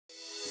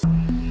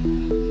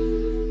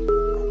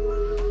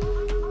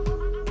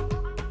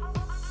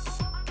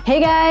Hey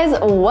guys,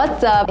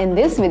 what's up? In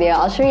this video,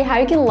 I'll show you how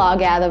you can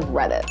log out of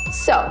Reddit.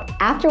 So,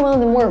 after one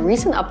of the more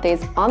recent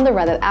updates on the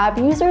Reddit app,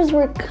 users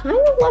were kind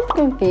of left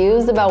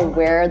confused about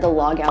where the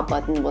logout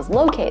button was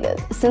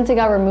located, since it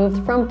got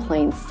removed from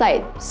plain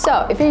sight.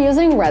 So, if you're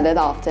using Reddit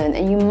often,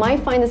 and you might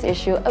find this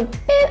issue a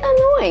bit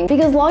annoying,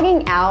 because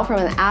logging out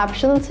from an app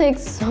shouldn't take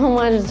so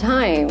much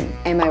time.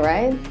 Am I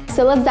right?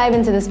 So let's dive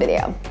into this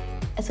video.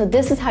 So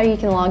this is how you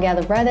can log out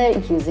of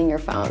Reddit using your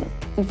phone.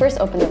 You first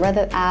open the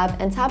Reddit app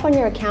and tap on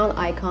your account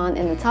icon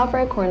in the top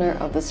right corner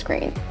of the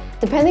screen.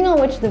 Depending on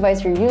which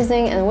device you're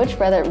using and which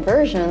Reddit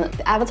version,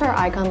 the avatar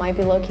icon might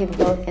be located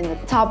both in the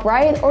top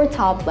right or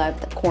top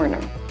left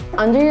corner.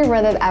 Under your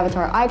Reddit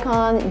avatar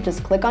icon, you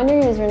just click on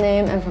your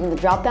username, and from the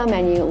drop-down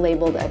menu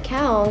labeled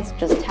Accounts,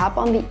 just tap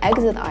on the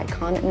exit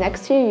icon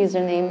next to your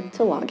username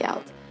to log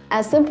out.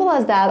 As simple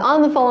as that.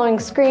 On the following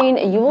screen,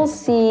 you will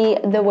see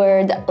the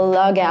word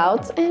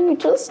logout, and you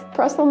just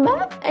press on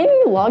that and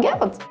you log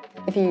out.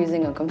 If you're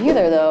using a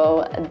computer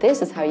though,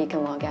 this is how you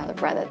can log out of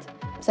Reddit.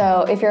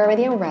 So if you're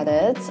already on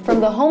Reddit,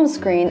 from the home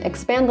screen,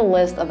 expand the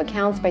list of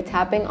accounts by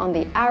tapping on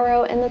the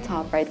arrow in the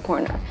top right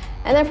corner.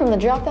 And then from the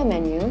drop-down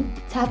menu,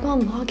 tap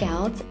on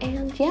logout,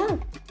 and yeah,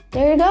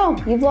 there you go,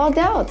 you've logged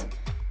out.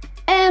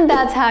 And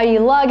that's how you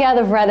log out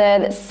of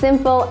Reddit.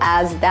 Simple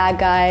as that,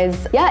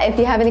 guys. Yeah, if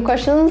you have any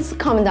questions,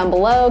 comment down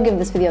below, give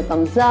this video a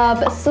thumbs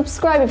up,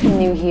 subscribe if you're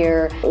new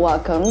here.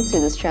 Welcome to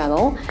this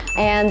channel,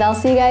 and I'll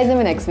see you guys in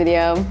my next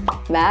video.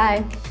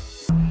 Bye!